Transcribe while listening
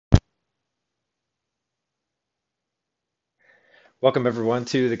Welcome everyone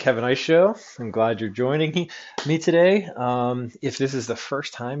to the Kevin Ice Show. I'm glad you're joining me today. If this is the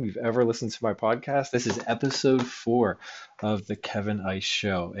first time you've ever listened to my podcast, this is episode 4 of the Kevin Ice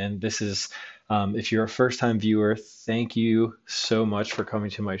Show. And this is, if you're a first-time viewer, thank you so much for coming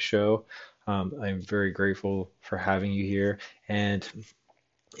to my show. I'm very grateful for having you here. And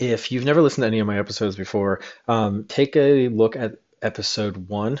if you've never listened to any of my episodes before, take a look at episode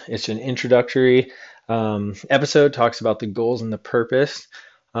 1. It's an introductory episode, talks about the goals and the purpose.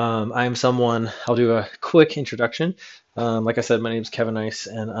 I'll do a quick introduction. Like I said, my name is Kevin Ice,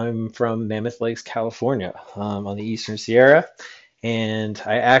 and I'm from Mammoth Lakes, California, on the Eastern Sierra. And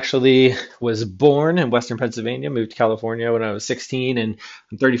I actually was born in Western Pennsylvania, moved to California when I was 16, and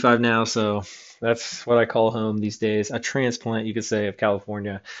I'm 35 now, so that's what I call home these days. A transplant, you could say, of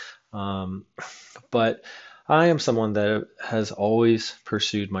California. Um, but I am someone that has always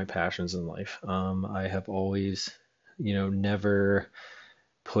pursued my passions in life. I have always, never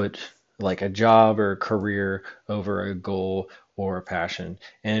put like a job or a career over a goal or a passion.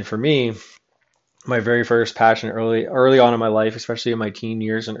 And for me, my very first passion early on in my life, especially in my teen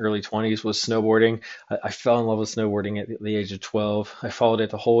years and early 20s, was snowboarding. I fell in love with snowboarding at the age of 12. I followed it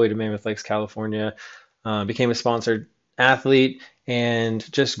the whole way to Mammoth Lakes, California, became a sponsored athlete, and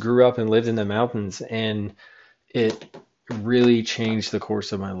just grew up and lived in the mountains. And it really changed the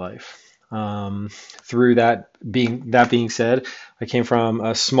course of my life. Through that being said, I came from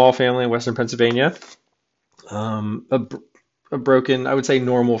a small family in Western Pennsylvania, a broken, I would say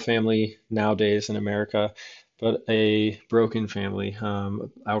normal family nowadays in America, but a broken family.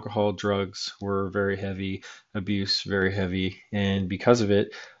 Alcohol, drugs were very heavy, abuse very heavy, and because of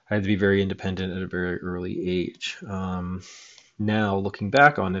it, I had to be very independent at a very early age. Now, looking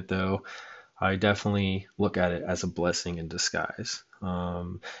back on it though, I definitely look at it as a blessing in disguise.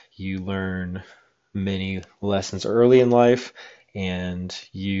 You learn many lessons early in life, and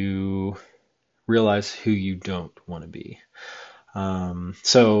you realize who you don't want to be.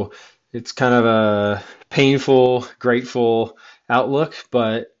 So it's kind of a painful, grateful outlook,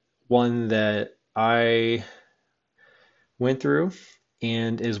 but one that I went through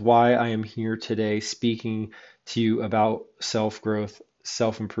and is why I am here today speaking to you about self-growth,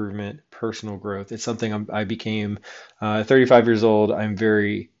 self-improvement, personal growth. It's something I became 35 years old. I'm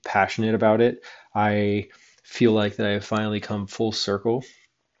very passionate about it. I feel like that I have finally come full circle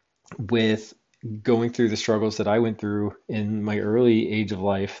with going through the struggles that I went through in my early age of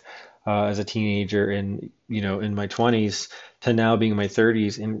life, as a teenager and in my 20s to now being in my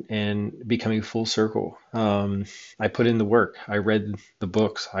 30s and becoming full circle. I put in the work. I read the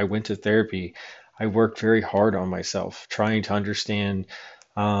books. I went to therapy. I worked very hard on myself, trying to understand,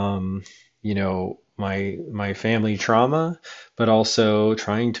 my family trauma, but also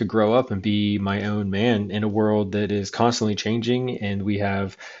trying to grow up and be my own man in a world that is constantly changing, and we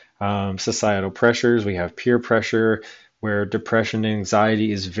have societal pressures, we have peer pressure, where depression and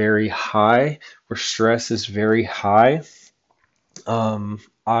anxiety is very high, where stress is very high.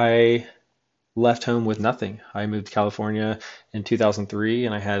 I left home with nothing. I moved to California in 2003,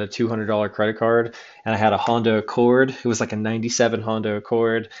 and I had a $200 credit card, and I had a Honda Accord. It was like a 97 Honda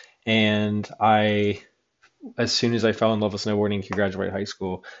Accord. And as soon as I fell in love with snowboarding to graduate high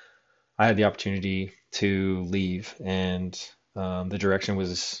school, I had the opportunity to leave, and the direction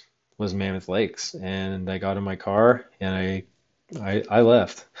was Mammoth Lakes. And I got in my car and I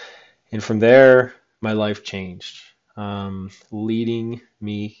left. And from there, my life changed. Leading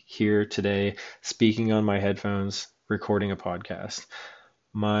me here today, speaking on my headphones, recording a podcast.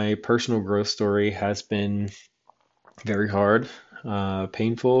 My personal growth story has been very hard,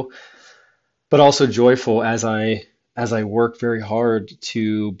 painful, but also joyful as I work very hard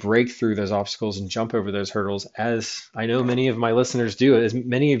to break through those obstacles and jump over those hurdles, as I know many of my listeners do, as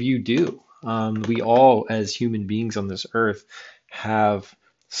many of you do. We all, as human beings on this earth, have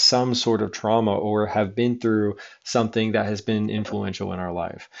some sort of trauma or have been through something that has been influential in our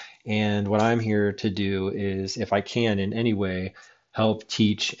life. And what I'm here to do is, if I can in any way, help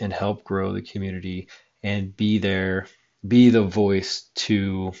teach and help grow the community and be there, be the voice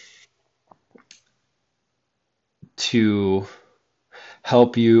to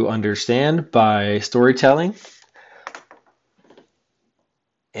help you understand by storytelling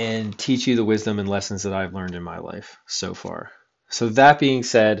and teach you the wisdom and lessons that I've learned in my life so far. So, that being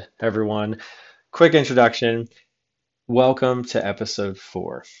said, everyone, quick introduction. Welcome to episode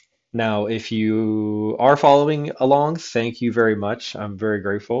 4. Now, if you are following along, thank you very much. I'm very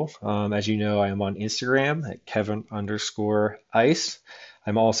grateful. As you know, I am on Instagram at Kevin_Ice.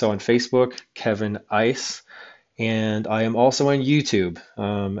 I'm also on Facebook, Kevin Ice. And I am also on YouTube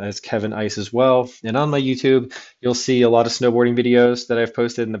as Kevin Ice as well. And on my YouTube, you'll see a lot of snowboarding videos that I've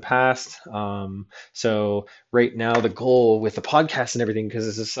posted in the past. So right now, the goal with the podcast and everything, because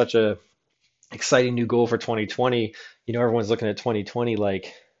this is such a exciting new goal for 2020. Everyone's looking at 2020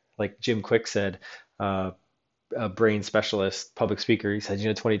 like Jim Quick said, uh, a brain specialist, public speaker. He said,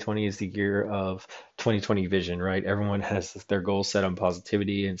 2020 is the year of 2020 vision, right? Everyone has their goals set on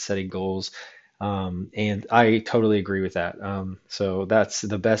positivity and setting goals. And I totally agree with that. So that's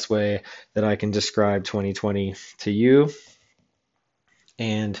the best way that I can describe 2020 to you.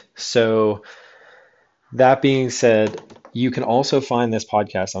 And so that being said, you can also find this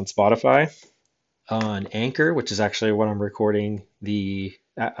podcast on Spotify, on Anchor, which is actually what I'm recording the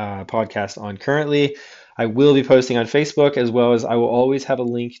podcast on currently. I will be posting on Facebook, as well as I will always have a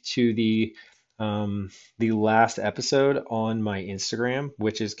link to the last episode on my Instagram,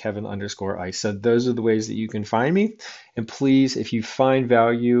 which is Kevin_Ice. So those are the ways that you can find me. And please, if you find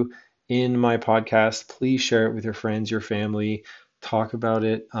value in my podcast, please share it with your friends, your family. Talk about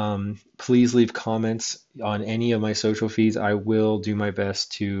it. Please leave comments on any of my social feeds. I will do my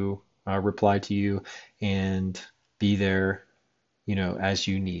best to reply to you and be there, as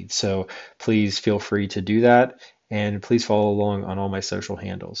you need. So please feel free to do that, and please follow along on all my social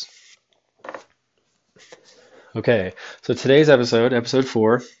handles. Okay, so today's episode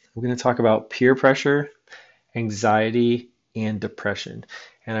 4, we're going to talk about peer pressure, anxiety, and depression.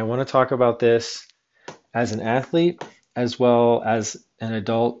 And I want to talk about this as an athlete, as well as an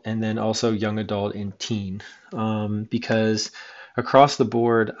adult, and then also young adult and teen, because across the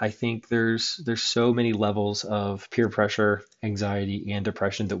board, I think there's so many levels of peer pressure, anxiety, and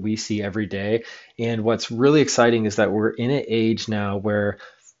depression that we see every day. And what's really exciting is that we're in an age now where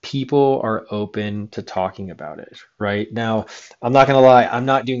people are open to talking about it. Right now, I'm not going to lie, I'm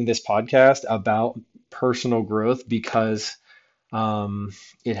not doing this podcast about personal growth because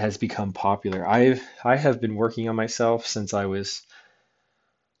it has become popular. I have been working on myself since I was,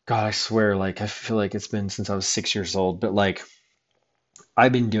 God, I swear, like I feel like it's been since I was 6 years old, but like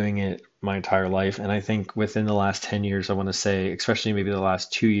I've been doing it my entire life, and I think within the last 10 years, I want to say, especially maybe the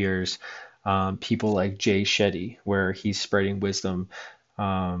last 2 years, people like Jay Shetty, where he's spreading wisdom,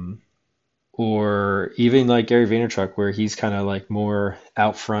 um, or even like Gary Vaynerchuk, where he's kind of like more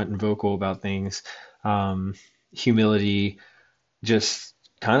out front and vocal about things, humility, just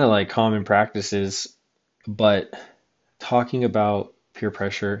kind of like common practices, but talking about peer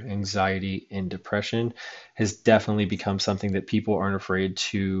pressure, anxiety, and depression has definitely become something that people aren't afraid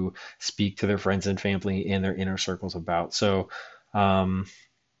to speak to their friends and family in their inner circles about. So um,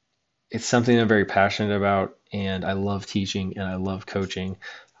 it's something I'm very passionate about, and I love teaching and I love coaching.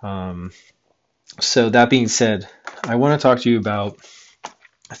 Um, so that being said, I want to talk to you about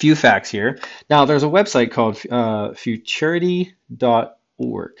a few facts here. Now, there's a website called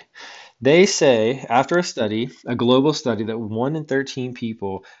futurity.org. They say, after a study, a global study, that 1 in 13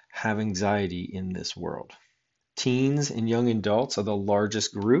 people have anxiety in this world. Teens and young adults are the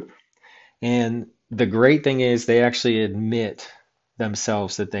largest group. And the great thing is they actually admit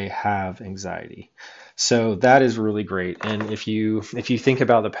themselves that they have anxiety. So that is really great. And if you think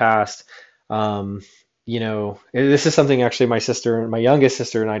about the past, um, this is something actually my youngest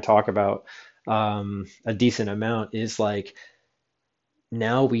sister and I talk about a decent amount, is like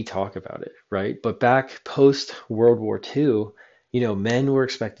now we talk about it, right? But back post World War II, men were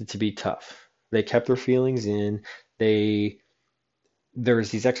expected to be tough. They kept their feelings in. They There was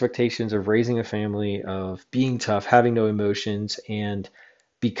these expectations of raising a family, of being tough, having no emotions, and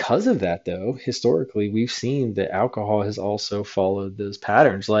because of that, though, historically, we've seen that alcohol has also followed those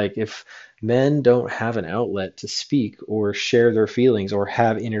patterns. Like if men don't have an outlet to speak or share their feelings or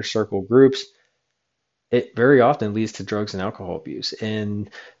have inner circle groups, it very often leads to drugs and alcohol abuse. And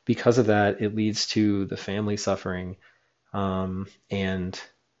because of that, it leads to the family suffering, and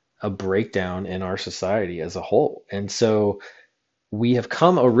a breakdown in our society as a whole. And so we have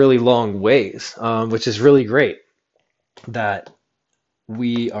come a really long ways, which is really great that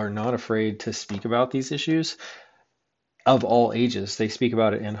we are not afraid to speak about these issues of all ages. They speak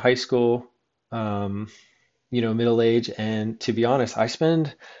about it in high school, um, middle age. And to be honest, I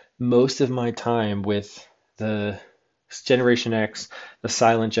spend most of my time with the Generation X, the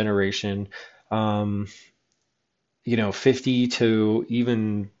silent generation, um, 50 to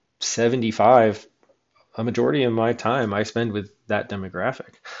even 75. A majority of my time I spend with that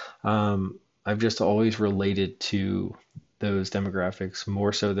demographic. I've just always related to those demographics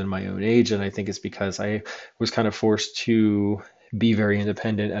more so than my own age, and I think it's because I was kind of forced to be very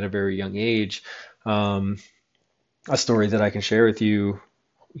independent at a very young age. Um, a story that I can share with you,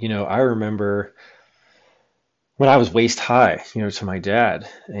 I remember when I was waist high, to my dad.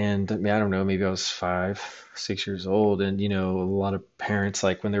 And I mean, I don't know, maybe I was 5, 6 years old. And, a lot of parents,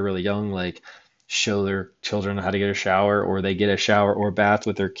 like when they're really young, like show their children how to get a shower, or they get a shower or bath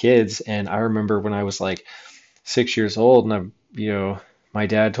with their kids. And I remember when I was like 6 years old and my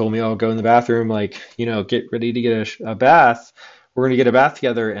dad told me, oh, go in the bathroom, like, get ready to get a bath. We're going to get a bath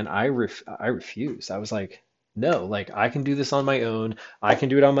together. And I refused. I was like, no, like I can do this on my own. I can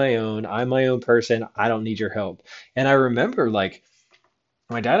do it on my own. I'm my own person. I don't need your help. And I remember like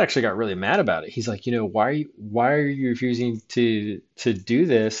my dad actually got really mad about it. He's like, why are you refusing to do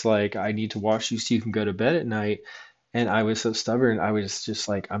this? Like I need to wash you so you can go to bed at night. And I was so stubborn. I was just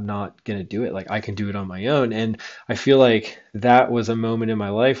like, I'm not gonna do it. Like I can do it on my own. And I feel like that was a moment in my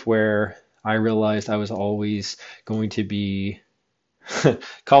life where I realized I was always going to be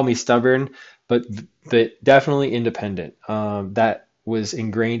call me stubborn, but definitely independent. That was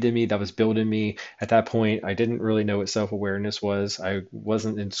ingrained in me. That was built in me. At that point, I didn't really know what self-awareness was. I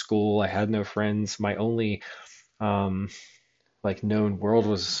wasn't in school. I had no friends. My only um, like known world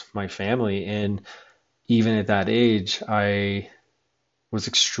was my family. And even at that age, I was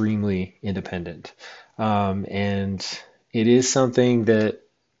extremely independent. And it is something that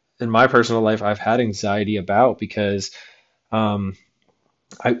in my personal life I've had anxiety about because um,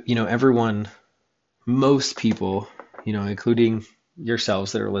 everyone, most people, including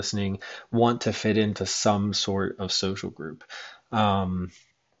yourselves that are listening, want to fit into some sort of social group. Um,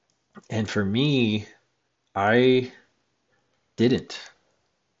 and for me, I didn't.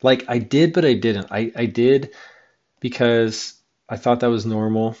 Like I did, but I didn't. I did because I thought that was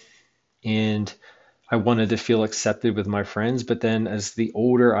normal and I wanted to feel accepted with my friends. But then as the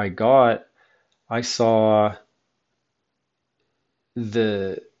older I got, I saw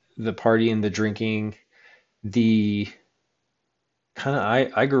the the partying, the drinking, the kind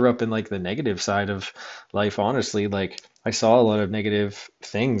of I grew up in like the negative side of life, honestly. Like I saw a lot of negative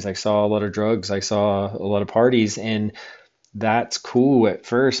things. I saw a lot of drugs. I saw a lot of parties, and that's cool at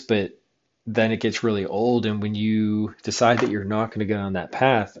first, but then it gets really old. And when you decide that you're not going to go on that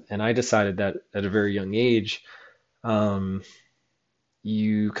path, and I decided that at a very young age, um,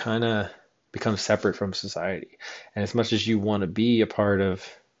 you kind of become separate from society. And as much as you want to be a part of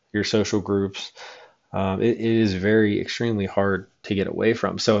your social groups, it is very extremely hard to get away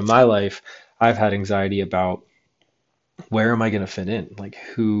from. So in my life, I've had anxiety about where am I going to fit in? Like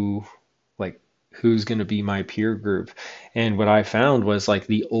who's going to be my peer group? And what I found was like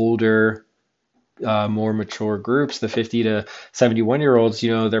the older, more mature groups, the 50 to 71 year olds,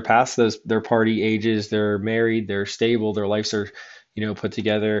 they're past their party ages, they're married, they're stable, their lives are, put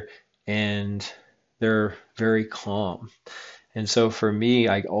together, and they're very calm. And so for me,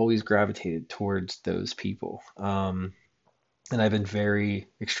 I always gravitated towards those people. And I've been very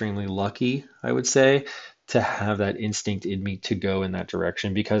extremely lucky, I would say, to have that instinct in me to go in that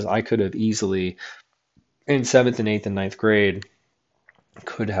direction because I could have easily, in seventh and eighth and ninth grade,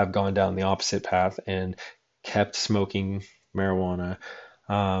 could have gone down the opposite path and kept smoking marijuana.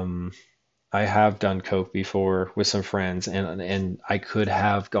 Um, I have done coke before with some friends, and I could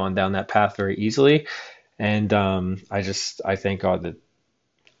have gone down that path very easily. And I thank God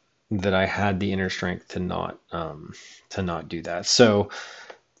that I had the inner strength to not do that. So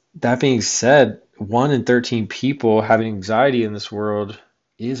that being said, 1 in 13 people having anxiety in this world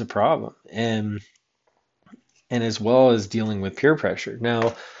is a problem, and as well as dealing with peer pressure.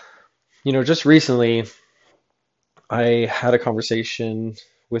 Now, just recently I had a conversation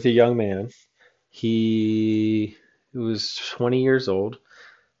with a young man. He was 20 years old,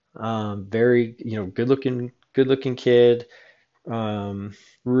 very, good looking kid, um,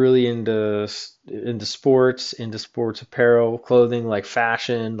 really into sports apparel, clothing, like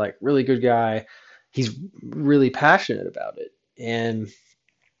fashion, like really good guy. He's really passionate about it. And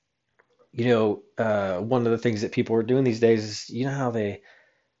one of the things that people are doing these days is, how they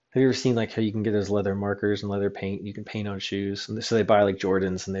have you ever seen like how you can get those leather markers and leather paint? You can paint on shoes, and so they buy like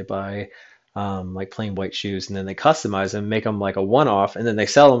Jordans and they buy like plain white shoes, and then they customize them, make them like a one-off, and then they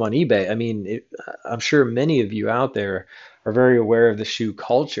sell them on eBay. I mean, I'm sure many of you out there are very aware of the shoe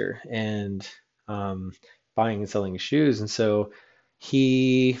culture and um, buying and selling shoes, and so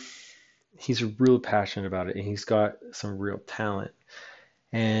he he's real passionate about it, and he's got some real talent,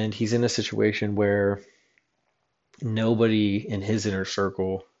 and he's in a situation where nobody in his inner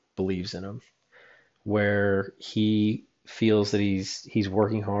circle believes in him, where he feels that he's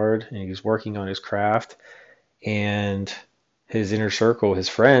working hard and he's working on his craft, and his inner circle, his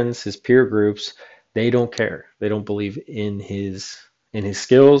friends, his peer groups, they don't care. They don't believe in his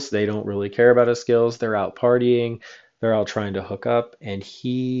skills. They don't really care about his skills. They're out partying, they're out trying to hook up, and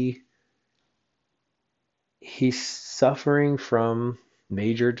he he's suffering from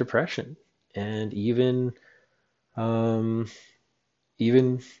major depression and um,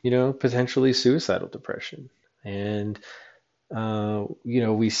 potentially suicidal depression. And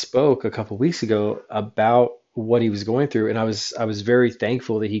we spoke a couple weeks ago about what he was going through, and I was very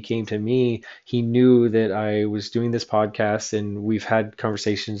thankful that he came to me. He knew that I was doing this podcast, and we've had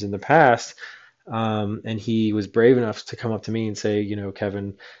conversations in the past. And he was brave enough to come up to me and say,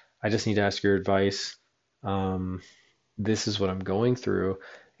 Kevin, I just need to ask your advice. Um, this is what I'm going through.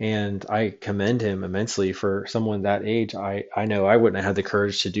 And I commend him immensely for someone that age. I know I wouldn't have had the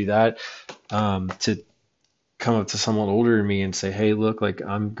courage to do that, to come up to someone older than me and say, hey, look, like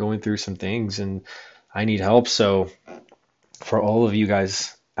I'm going through some things and I need help. So for all of you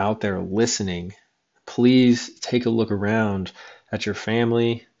guys out there listening, please take a look around at your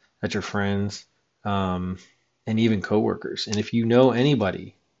family, at your friends, um, and even coworkers. And if you know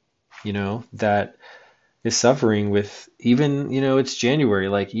anybody, that is suffering with, even, it's January,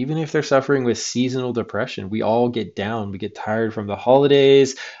 like even if they're suffering with seasonal depression, we all get down, we get tired from the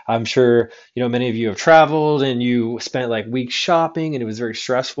holidays. I'm sure, many of you have traveled and you spent like weeks shopping and it was very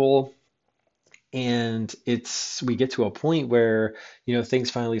stressful. And we get to a point where, things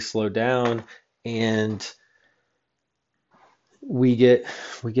finally slow down and we get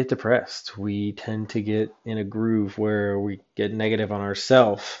we get depressed. We tend to get in a groove where we get negative on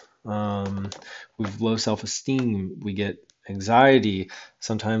ourselves. We've low self-esteem. We get anxiety.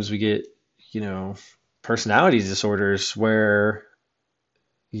 Sometimes we get, you know, personality disorders where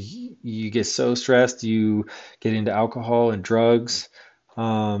you get so stressed you get into alcohol and drugs.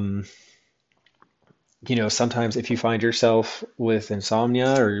 Um, Sometimes if you find yourself with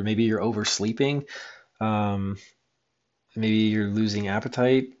insomnia or maybe you're oversleeping, um, maybe you're losing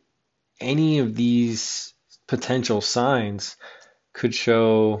appetite, any of these potential signs could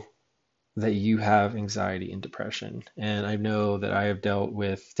show that you have anxiety and depression. And I know that I have dealt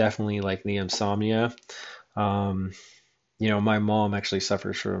with definitely like the insomnia. Um, my mom actually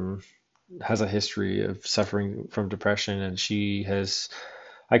has a history of suffering from depression, and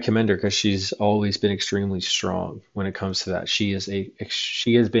I commend her because she's always been extremely strong when it comes to that. She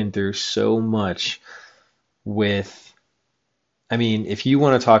has been through so much with, I mean, if you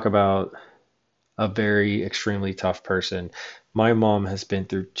want to talk about a very extremely tough person. My mom has been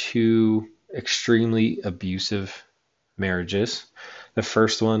through two extremely abusive marriages. The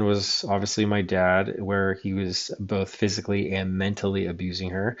first one was obviously my dad, where he was both physically and mentally abusing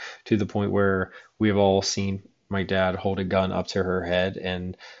her to the point where we've all seen my dad hold a gun up to her head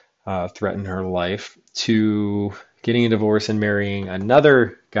and threaten her life, to getting a divorce and marrying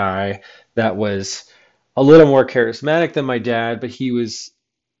another guy that was a little more charismatic than my dad, but he was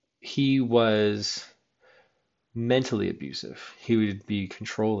mentally abusive. He would be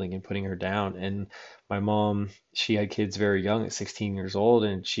controlling and putting her down. And my mom, she had kids very young at 16 years old,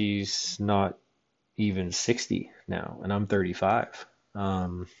 and she's not even 60 now, and I'm 35.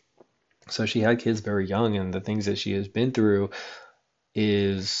 So she had kids very young, and the things that she has been through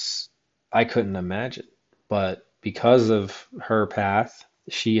is I couldn't imagine. But because of her path,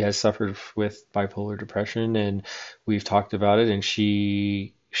 she has suffered with bipolar depression, and we've talked about it, and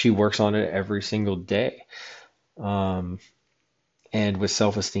she works on it every single day. Um, and with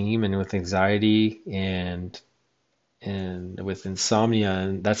self-esteem and with anxiety and with insomnia,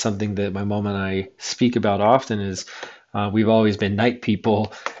 and that's something that my mom and I speak about often, is we've always been night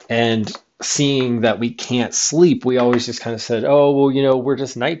people, and seeing that we can't sleep, we always just kind of said, oh, well, we're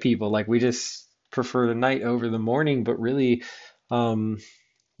just night people, like we just prefer the night over the morning. But really, um,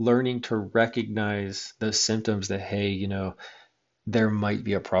 learning to recognize those symptoms that, hey, there might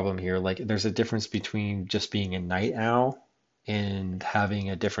be a problem here. Like there's a difference between just being a night owl and having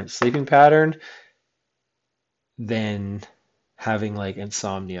a different sleeping pattern than having like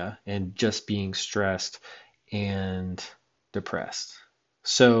insomnia and just being stressed and depressed.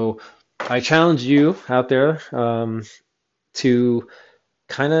 So I challenge you out there, to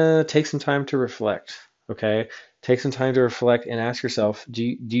kind of take some time to reflect. Okay. Take some time to reflect and ask yourself, do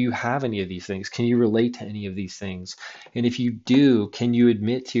you have any of these things? Can you relate to any of these things? And if you do, can you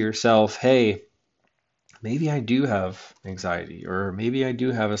admit to yourself, hey, maybe I do have anxiety, or maybe I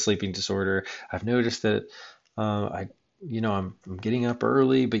do have a sleeping disorder. I've noticed that I'm getting up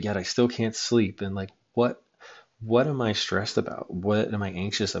early, but yet I still can't sleep. And like, what am I stressed about? What am I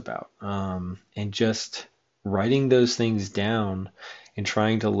anxious about? And just writing those things down and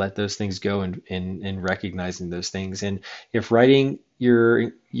trying to let those things go, and recognizing those things. And if writing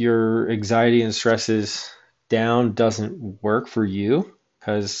your anxiety and stresses down doesn't work for you,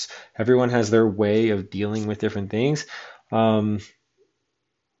 because everyone has their way of dealing with different things, um,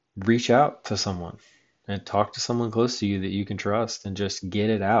 reach out to someone and talk to someone close to you that you can trust and just get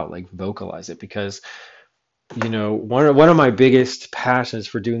it out, like vocalize it. Because, one of my biggest passions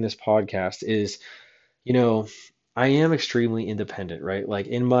for doing this podcast is, you know, I am extremely independent, right? Like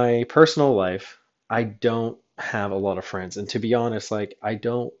in my personal life, I don't have a lot of friends. And to be honest, like I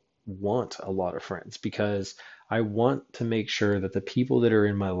don't want a lot of friends because I want to make sure that the people that are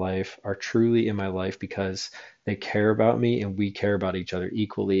in my life are truly in my life because they care about me and we care about each other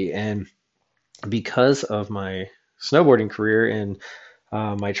equally. And because of my snowboarding career and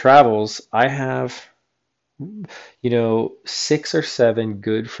my travels, I have, 6 or 7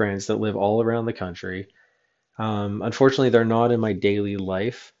 good friends that live all around the country. Unfortunately, they're not in my daily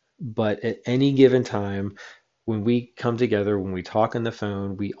life, but at any given time, when we come together, when we talk on the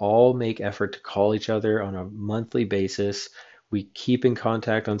phone, we all make effort to call each other on a monthly basis. We keep in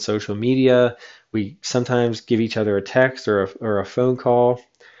contact on social media. We sometimes give each other a text or a phone call.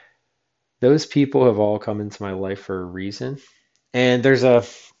 Those people have all come into my life for a reason. And there's a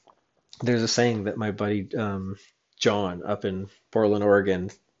saying that my buddy John up in Portland,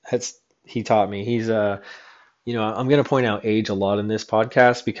 Oregon, has he taught me. I'm going to point out age a lot in this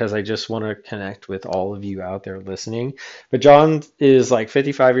podcast because I just want to connect with all of you out there listening. But John is like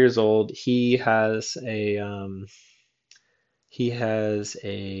 55 years old. He has a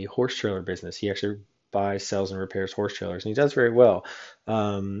horse trailer business. He actually buys, sells, and repairs horse trailers, and he does very well.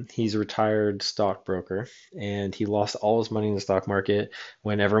 He's a retired stockbroker, and he lost all his money in the stock market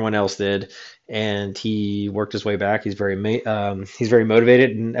when everyone else did, and he worked his way back. He's very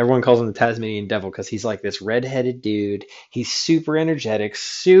motivated, and everyone calls him the Tasmanian Devil because he's like this red-headed dude. He's super energetic,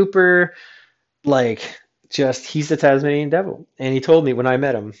 super like just he's the Tasmanian Devil. And he told me when I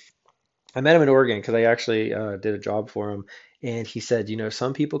met him in Oregon because I actually did a job for him. And he said,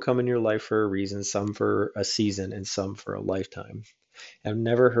 some people come in your life for a reason, some for a season, and some for a lifetime. I've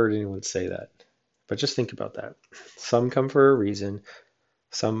never heard anyone say that. But just think about that. Some come for a reason,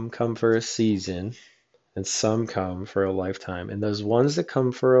 some come for a season, and some come for a lifetime. And those ones that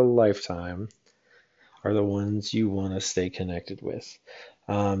come for a lifetime are the ones you want to stay connected with.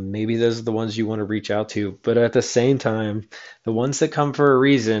 Maybe those are the ones you want to reach out to. But at the same time, the ones that come for a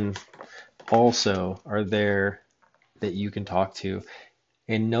reason also are there that you can talk to.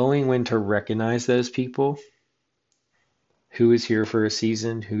 And knowing when to recognize those people, who is here for a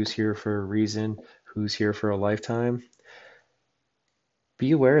season, who's here for a reason, who's here for a lifetime, be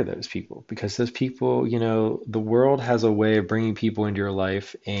aware of those people because those people, the world has a way of bringing people into your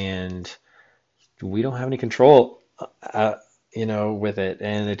life and we don't have any control, with it.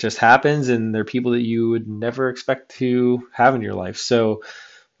 And it just happens and they're people that you would never expect to have in your life. So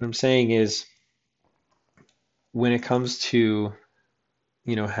what I'm saying is when it comes to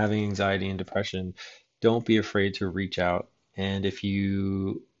having anxiety and depression, don't be afraid to reach out. And if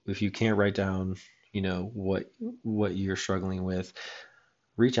you can't write down, what you're struggling with,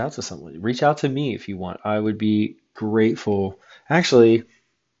 reach out to someone. Reach out to me if you want. I would be grateful. Actually,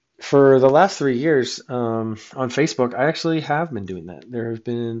 for the last 3 years, on Facebook, I actually have been doing that. There have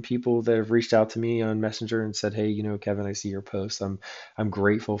been people that have reached out to me on Messenger and said, "Hey, Kevin, I see your post. I'm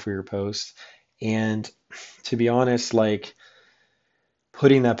grateful for your post." And to be honest, like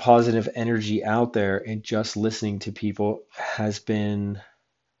putting that positive energy out there and just listening to people has been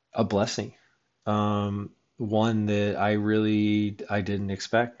a blessing. One that I didn't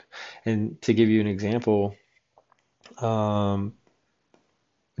expect. And to give you an example, um,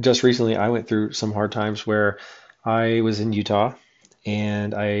 just recently I went through some hard times where I was in Utah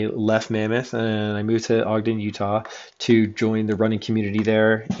and I left Mammoth and I moved to Ogden, Utah to join the running community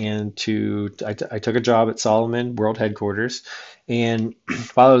there and I took a job at Solomon World Headquarters. And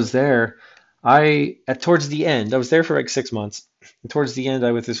while I was there, towards the end, I was there for like 6 months. And towards the end,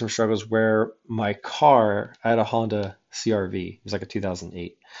 I went through some struggles where my car, I had a Honda CRV, it was like a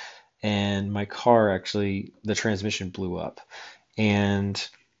 2008, and my car actually, the transmission blew up. And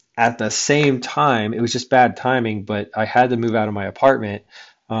at the same time, it was just bad timing, but I had to move out of my apartment.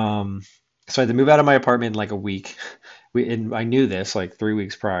 Um, so I had to move out of my apartment in like a week. And I knew this like 3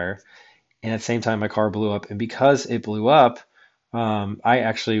 weeks prior. And at the same time, my car blew up. And because it blew up, I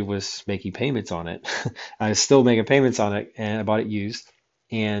actually was making payments on it. I was still making payments on it, and I bought it used.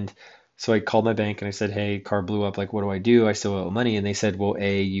 And so I called my bank and I said, "Hey, car blew up. Like, what do I do? I still owe money." And they said, "Well,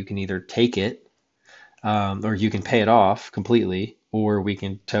 you can either take it or you can pay it off completely, or we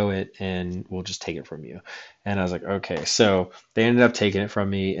can tow it and we'll just take it from you." And I was like, okay. So they ended up taking it from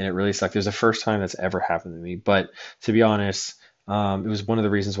me, and it really sucked. It was the first time that's ever happened to me. But to be honest, it was one of the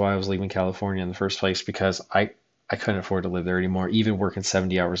reasons why I was leaving California in the first place because I couldn't afford to live there anymore. Even working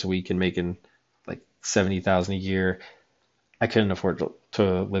 70 hours a week and making like 70,000 a year, I couldn't afford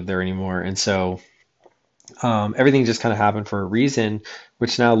to live there anymore. And so Everything just kind of happened for a reason,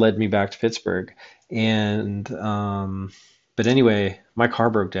 which now led me back to Pittsburgh. And but anyway, my car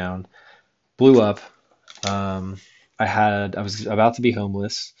broke down, blew up. Um, I was about to be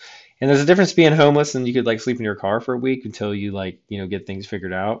homeless. And there's a difference being homeless and you could like sleep in your car for a week until you like, get things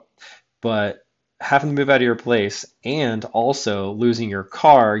figured out. But having to move out of your place and also losing your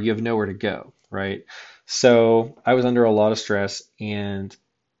car, you have nowhere to go, right? So I was under a lot of stress and,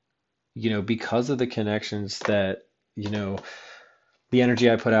 because of the connections that, you know, the energy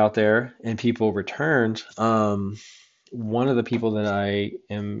I put out there and people returned, one of the people that I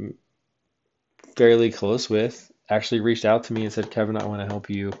am fairly close with actually reached out to me and said, Kevin, I want to help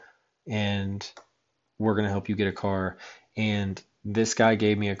you and we're going to help you get a car. And this guy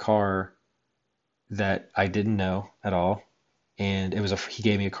gave me a car that I didn't know at all. And he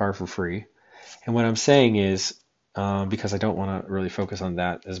gave me a car for free. And what I'm saying is, because I don't want to really focus on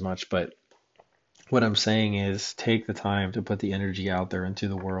that as much, but what I'm saying is take the time to put the energy out there into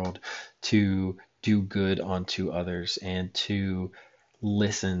the world to do good onto others and to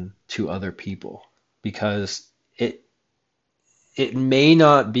listen to other people because it it may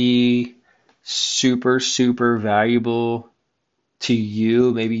not be super super valuable to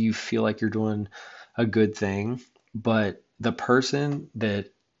you. Maybe you feel like you're doing a good thing, but the person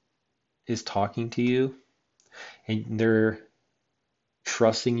that is talking to you and they're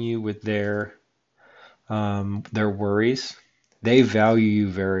trusting you with their worries, they value you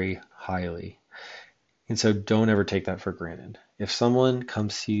very highly. And so don't ever take that for granted. If someone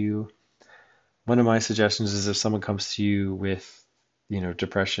comes to you, one of my suggestions is if someone comes to you with,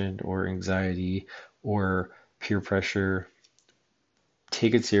 depression or anxiety or peer pressure,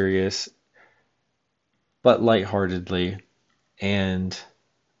 take it serious, but lightheartedly and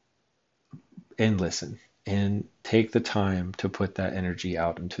and listen and take the time to put that energy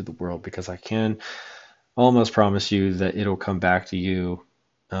out into the world because I can almost promise you that it'll come back to you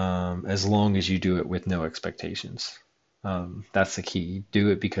as long as you do it with no expectations. That's the key. Do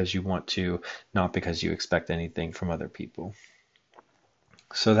it because you want to, not because you expect anything from other people.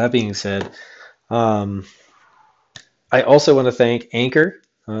 So that being said, um, I also want to thank Anchor.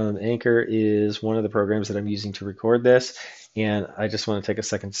 Anchor is one of the programs that I'm using to record this. And I just want to take a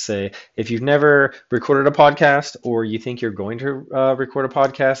second to say if you've never recorded a podcast or you think you're going to record a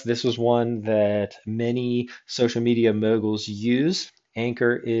podcast, this was one that many social media moguls use.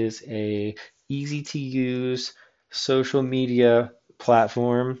 Anchor is a easy to use social media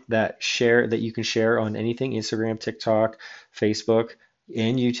platform that you can share on anything, Instagram, TikTok, Facebook,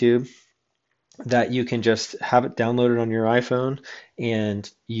 and YouTube, that you can just have it downloaded on your iPhone and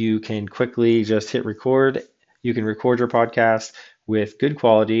you can quickly just hit record. You can record your podcast with good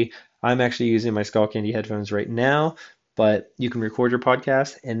quality. I'm actually using my Skull Candy headphones right now, but you can record your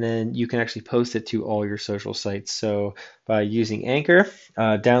podcast and then you can actually post it to all your social sites. So by using Anchor,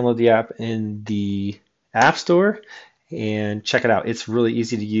 download the app in the App Store and check it out. It's really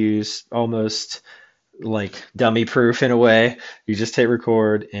easy to use, almost like dummy proof in a way. You just hit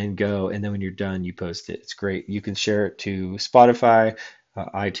record and go, and then when you're done, you post it. It's great. You can share it to Spotify,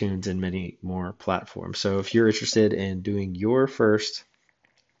 iTunes, and many more platforms. So if you're interested in doing your first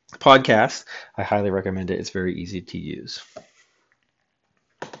podcast, I highly recommend it. It's very easy to use.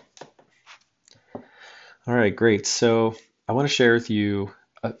 All right, great. So I want to share with you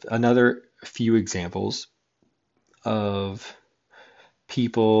another few examples of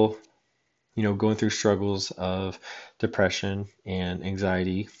people going through struggles of depression and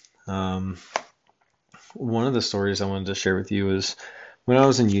anxiety. Um, One of the stories I wanted to share with you is when I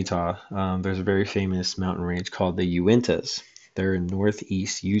was in Utah, there's a very famous mountain range called the Uintas. They're in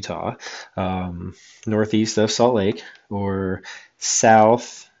northeast Utah, northeast of Salt Lake, or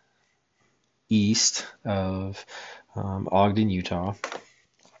southeast of Ogden, Utah.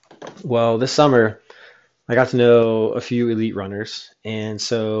 Well, this summer I got to know a few elite runners, and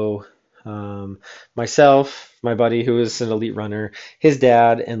so um, myself, my buddy who is an elite runner, his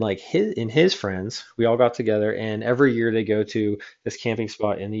dad, and like his friends, we all got together, and every year they go to this camping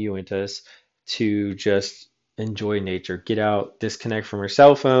spot in the Uintas to just enjoy nature, get out, disconnect from our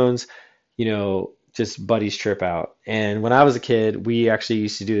cell phones, just buddies trip out. And when I was a kid, we actually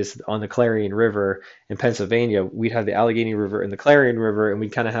used to do this on the Clarion River in Pennsylvania. We'd have the Allegheny River and the Clarion River, and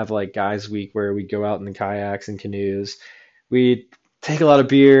we'd kind of have like guys week where we'd go out in the kayaks and canoes. We'd take a lot of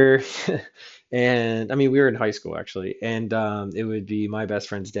beer, and I mean we were in high school actually, and it would be my best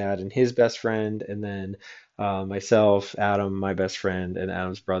friend's dad and his best friend, and then myself, Adam, my best friend, and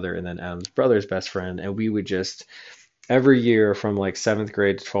Adam's brother, and then Adam's brother's best friend, and we would just every year from like seventh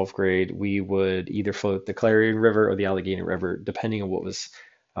grade to 12th grade, we would either float the Clarion River or the Allegheny River, depending on what was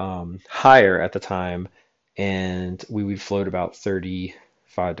higher at the time. and we would float about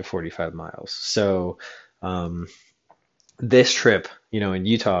 35 to 45 miles. So um, this trip, in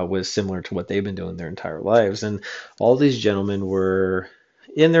Utah was similar to what they've been doing their entire lives. And all these gentlemen were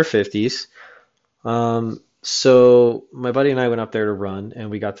in their 50s. So my buddy and I went up there to run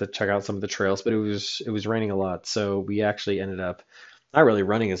and we got to check out some of the trails, but it was raining a lot. So we actually ended up not really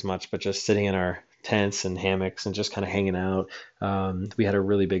running as much, but just sitting in our tents and hammocks and just kind of hanging out. We had a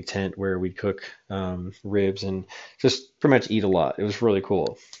really big tent where we'd cook ribs and just pretty much eat a lot. It was really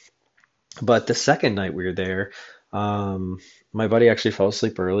cool. But the second night we were there, my buddy actually fell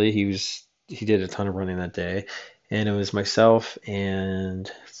asleep early. He did a ton of running that day, and it was myself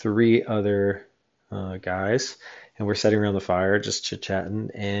and three other guys, and we're sitting around the fire just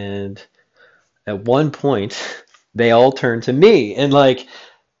chit-chatting. And at one point, they all turned to me and like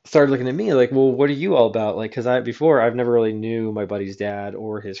started looking at me like, well, what are you all about? Like, because I've never really knew my buddy's dad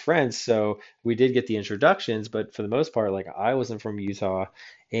or his friends, so we did get the introductions, but for the most part, like I wasn't from Utah,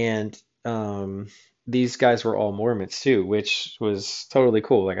 and these guys were all Mormons too, which was totally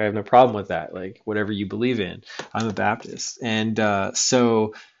cool. Like I have no problem with that. Like whatever you believe in, I'm a Baptist, and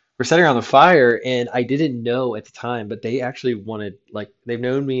so we're sitting around the fire, and I didn't know at the time, but they actually wanted like they've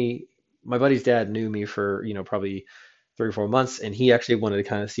known me. My buddy's dad knew me for, probably 3 or 4 months, and he actually wanted to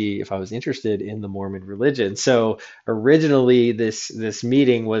kind of see if I was interested in the Mormon religion. So originally, this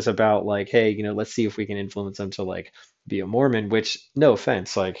meeting was about like, hey, let's see if we can influence them to like be a Mormon. Which, no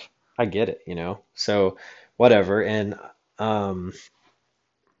offense, like I get it, So whatever. And um,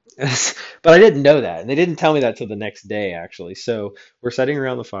 but I didn't know that, and they didn't tell me that till the next day, actually. So we're sitting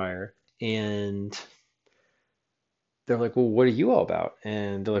around the fire, and they're like, well, what are you all about?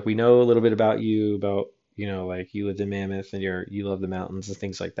 And they're like, we know a little bit about you, about, like you lived in Mammoth and you love the mountains and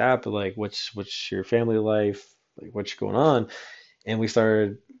things like that, but like, what's your family life? Like, what's going on? And we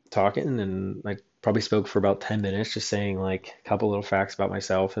started talking, and I probably spoke for about 10 minutes, just saying like a couple little facts about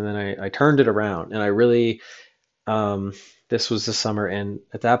myself. And then I turned it around, and I really, um, this was the summer. And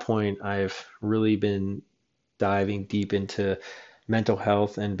at that point, I've really been diving deep into mental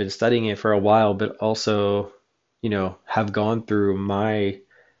health and been studying it for a while, but also, have gone through my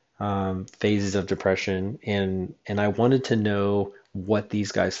phases of depression, and I wanted to know what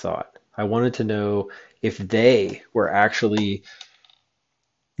these guys thought. I wanted to know if they were actually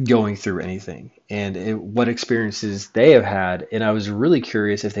going through anything and what experiences they have had. And I was really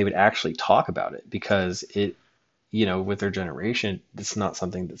curious if they would actually talk about it, because with their generation, it's not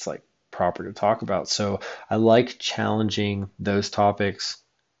something that's like proper to talk about. So I like challenging those topics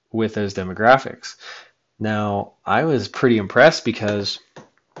with those demographics. Now, I was pretty impressed because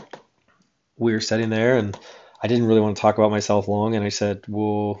we were sitting there, and I didn't really want to talk about myself long. And I said,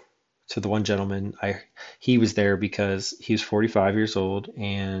 well, to the one gentleman, he was there because he was 45 years old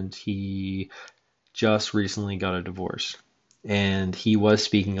and he just recently got a divorce. And he was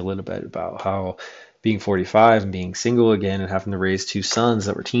speaking a little bit about how being 45 and being single again and having to raise two sons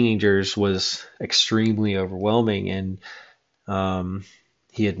that were teenagers was extremely overwhelming. And um,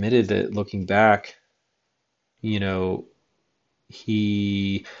 he admitted that looking back, you know,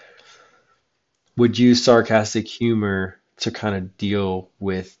 he would use sarcastic humor to kind of deal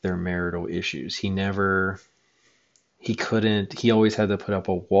with their marital issues. He couldn't, he always had to put up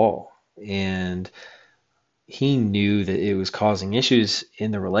a wall. And he knew that it was causing issues in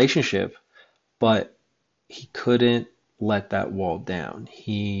the relationship, but he couldn't let that wall down.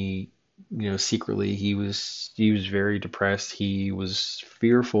 Secretly he was very depressed. He was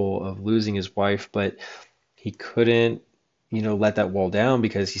fearful of losing his wife, but he couldn't, let that wall down,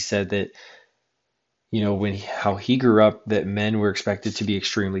 because he said that how he grew up, that men were expected to be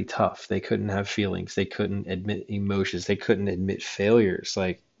extremely tough. They couldn't have feelings. They couldn't admit emotions. They couldn't admit failures.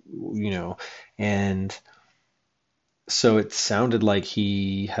 Like, and so it sounded like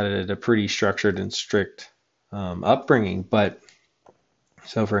he had a pretty structured and strict upbringing. But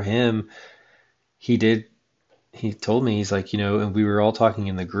so for him, he did, he told me, he's like, and we were all talking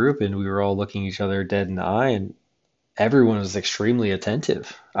in the group, and we were all looking each other dead in the eye, and everyone was extremely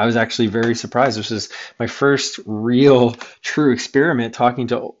attentive. I was actually very surprised. This is my first real true experiment talking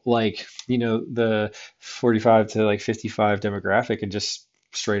to like, the 45 to like 55 demographic, and just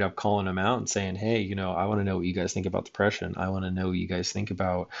straight up calling them out and saying, hey, I want to know what you guys think about depression. I want to know what you guys think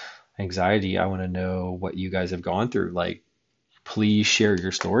about anxiety. I want to know what you guys have gone through. Like, please share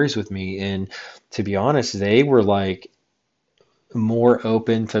your stories with me. And to be honest, they were like more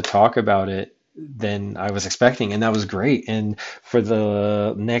open to talk about it than I was expecting, and that was great. And for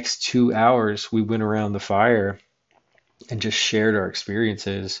the next 2 hours, we went around the fire and just shared our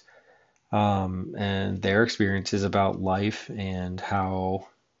experiences, and their experiences about life, and how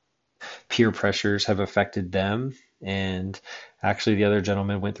peer pressures have affected them. And actually, the other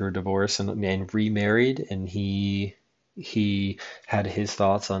gentleman went through a divorce and remarried, and he had his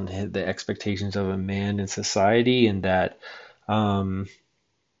thoughts on the expectations of a man in society, and that um,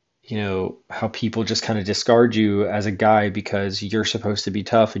 how people just kind of discard you as a guy because you're supposed to be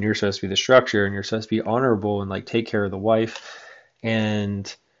tough and you're supposed to be the structure and you're supposed to be honorable and like take care of the wife.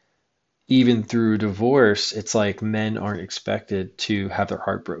 And even through divorce, it's like men aren't expected to have their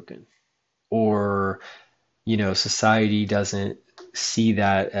heart broken, or society doesn't see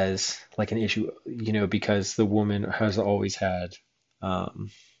that as like an issue, because the woman has always had kind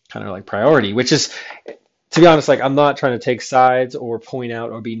of like priority, which is, to be honest, like I'm not trying to take sides or point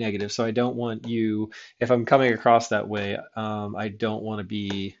out or be negative. So I don't want you, if I'm coming across that way, I don't want to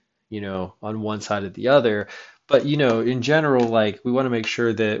be, on one side or the other. But, in general, like we want to make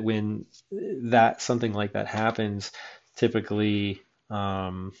sure that when something like that happens, typically,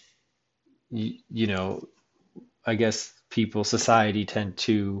 you know, I guess society tend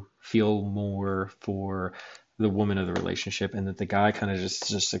to feel more for the woman of the relationship, and that the guy kind of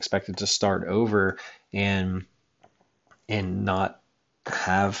just expected to start over and not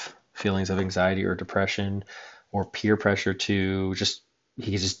have feelings of anxiety or depression or peer pressure to just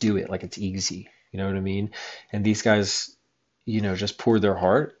he can just do it like it's easy. You know what I mean? And these guys, just poured their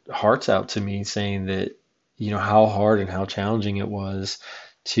hearts out to me, saying that how hard and how challenging it was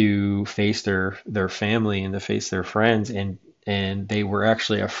to face their family and to face their friends, and they were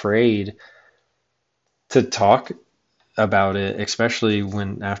actually afraid to talk about it, especially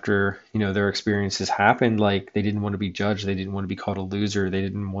when after their experiences happened. Like they didn't want to be judged, they didn't want to be called a loser, they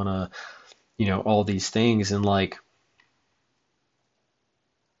didn't want to all these things. And like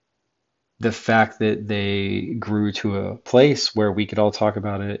the fact that they grew to a place where we could all talk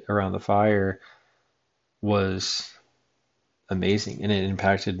about it around the fire was amazing, and it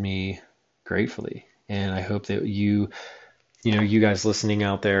impacted me gratefully. And I hope that you guys listening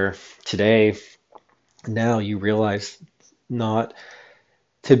out there today, now you realize not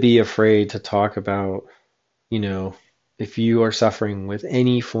to be afraid to talk about, you know, if you are suffering with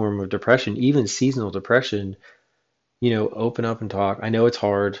any form of depression, even seasonal depression, open up and talk. I know it's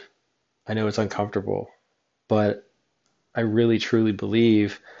hard. I know it's uncomfortable, but I really truly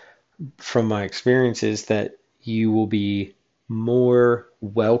believe from my experiences that you will be more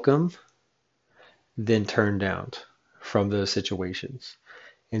welcome than turned down from those situations.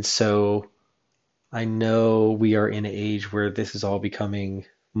 And so I know we are in an age where this is all becoming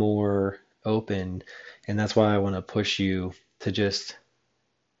more open, and that's why I want to push you to just,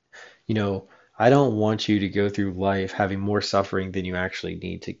 you know, I don't want you to go through life having more suffering than you actually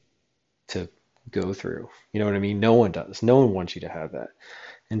need to go through. You know what I mean? No one does. No one wants you to have that.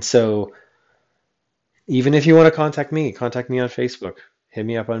 And so even if you want to contact me on Facebook, hit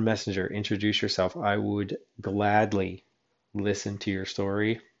me up on Messenger, introduce yourself. I would gladly listen to your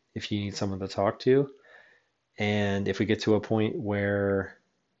story if you need someone to talk to. And if we get to a point where,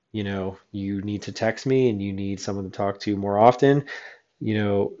 you need to text me and you need someone to talk to more often,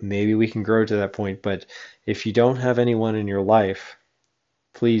 maybe we can grow to that point. But if you don't have anyone in your life,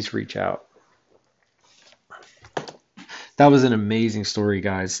 please reach out. That was an amazing story,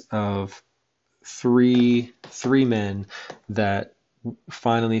 guys, of three men that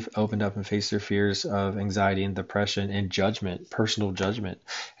finally opened up and faced their fears of anxiety and depression and judgment, personal judgment.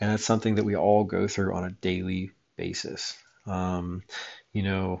 And that's something that we all go through on a daily basis. You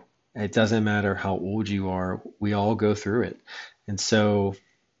know, it doesn't matter how old you are, we all go through it. And so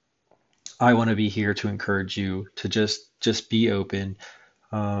I want to be here to encourage you to just be open.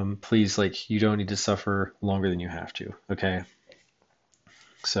 Please, like, you don't need to suffer longer than you have to. Okay.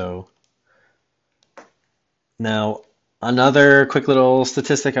 So now, another quick little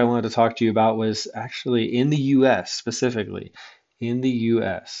statistic I wanted to talk to you about was actually in the US specifically. In the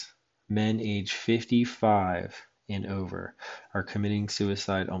US, men age 55 and over are committing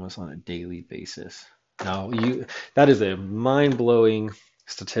suicide almost on a daily basis. Now, that is a mind-blowing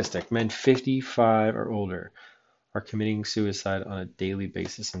statistic. Men 55 or older are committing suicide on a daily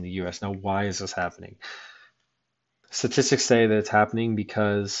basis in the US. Now, why is this happening? Statistics say that it's happening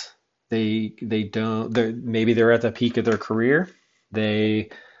because they don't maybe they're at the peak of their career. They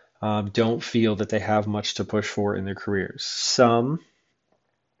don't feel that they have much to push for in their careers. Some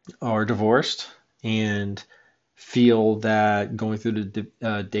are divorced and feel that going through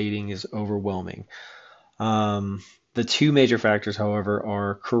the dating is overwhelming. The two major factors, however,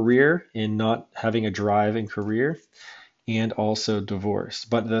 are career and not having a drive in career, and also divorce.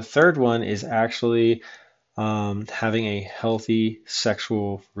 But the third one is actually having a healthy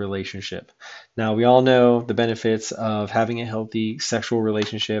sexual relationship. Now, we all know the benefits of having a healthy sexual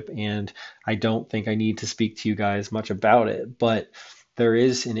relationship, and I don't think I need to speak to you guys much about it, but there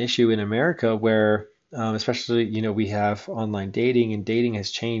is an issue in America where, especially, we have online dating, and dating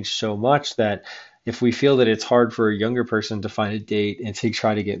has changed so much that if we feel that it's hard for a younger person to find a date and to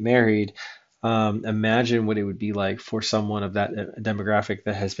try to get married, imagine what it would be like for someone of that demographic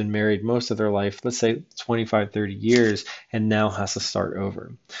that has been married most of their life, let's say 25, 30 years, and now has to start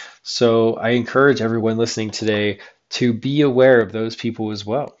over. So I encourage everyone listening today to be aware of those people as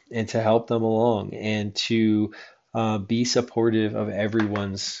well and to help them along and to be supportive of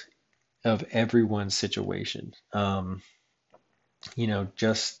everyone's situation.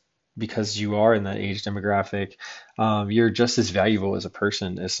 Just because you are in that age demographic, you're just as valuable as a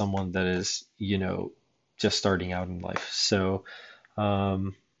person as someone that is, just starting out in life. So,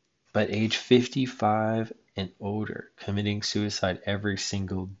 um, but age 55 and older, committing suicide every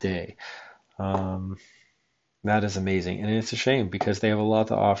single day. Um, that is amazing. And it's a shame because they have a lot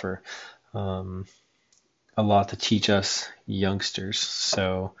to offer, um, a lot to teach us youngsters.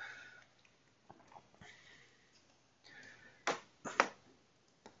 So,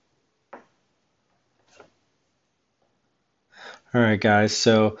 all right, guys.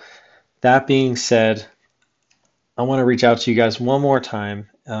 So, that being said, I want to reach out to you guys one more time,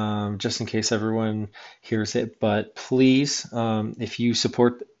 just in case everyone hears it. But please, if you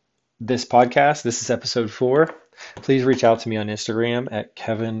support this podcast, this is episode 4. Please reach out to me on Instagram at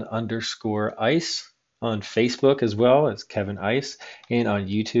Kevin_Ice, on Facebook as well as Kevin Ice, and on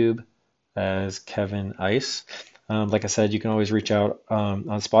YouTube as Kevin Ice. Like I said, you can always reach out on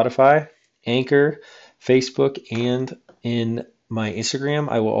Spotify, Anchor, Facebook, and in my Instagram.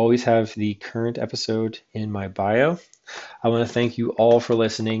 I will always have the current episode in my bio. I want to thank you all for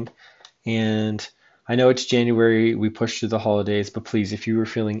listening. And I know it's January, we pushed through the holidays, but please, if you are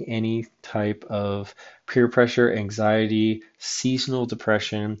feeling any type of peer pressure, anxiety, seasonal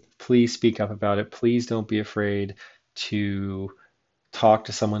depression, please speak up about it. Please don't be afraid to talk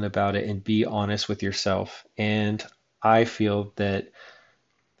to someone about it and be honest with yourself. And I feel that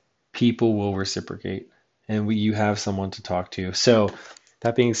people will reciprocate and you have someone to talk to. So,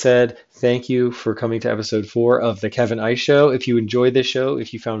 that being said, thank you for coming to episode 4 of the Kevin Ice Show. If you enjoyed this show,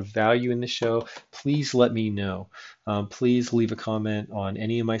 if you found value in this show, please let me know. Please leave a comment on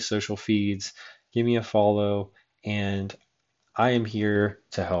any of my social feeds, give me a follow, and I am here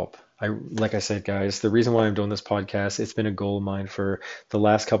to help. Like I said, guys, the reason why I'm doing this podcast, it's been a goal of mine for the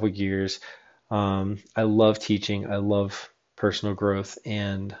last couple of years. I love teaching. I love personal growth,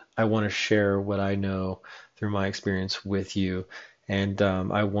 and I want to share what I know through my experience with you. And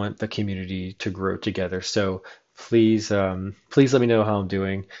I want the community to grow together. So please let me know how I'm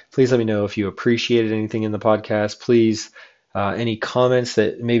doing. Please let me know if you appreciated anything in the podcast. Please, any comments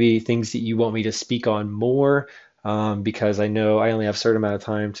that maybe things that you want me to speak on more, because I know I only have a certain amount of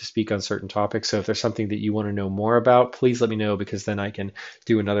time to speak on certain topics. So if there's something that you want to know more about, please let me know because then I can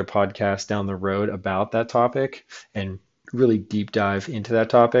do another podcast down the road about that topic and really deep dive into that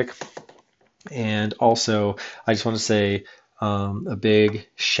topic. And also, I just want to say a big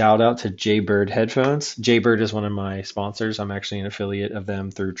shout out to Jaybird Headphones. Jaybird is one of my sponsors. I'm actually an affiliate of them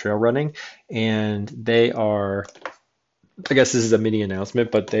through trail running, and they are, I guess this is a mini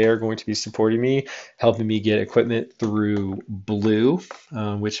announcement, but they are going to be supporting me, helping me get equipment through Blue,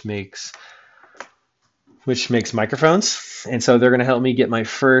 which makes microphones. And so they're going to help me get my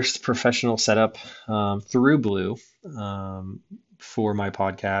first professional setup through Blue for my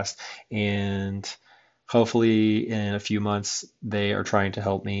podcast. And hopefully in a few months, they are trying to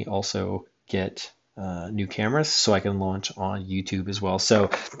help me also get new cameras so I can launch on YouTube as well. So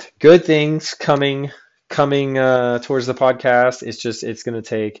good things coming towards the podcast. It's going to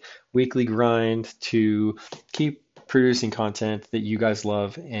take weekly grind to keep producing content that you guys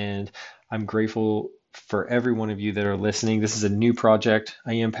love, and I'm grateful for every one of you that are listening. This is a new project.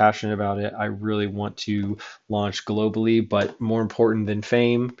 I am passionate about it. I really want to launch globally, but more important than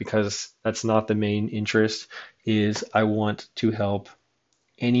fame, because that's not the main interest, is I want to help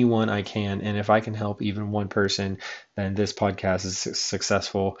anyone I can. And if I can help even one person, then this podcast is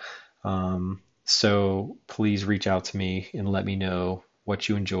successful. So please reach out to me and let me know what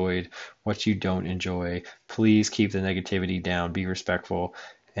you enjoyed, what you don't enjoy. Please keep the negativity down, be respectful.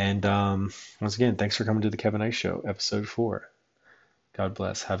 And once again, thanks for coming to the Kevin Ice Show, episode 4. God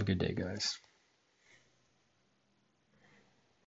bless. Have a good day, guys.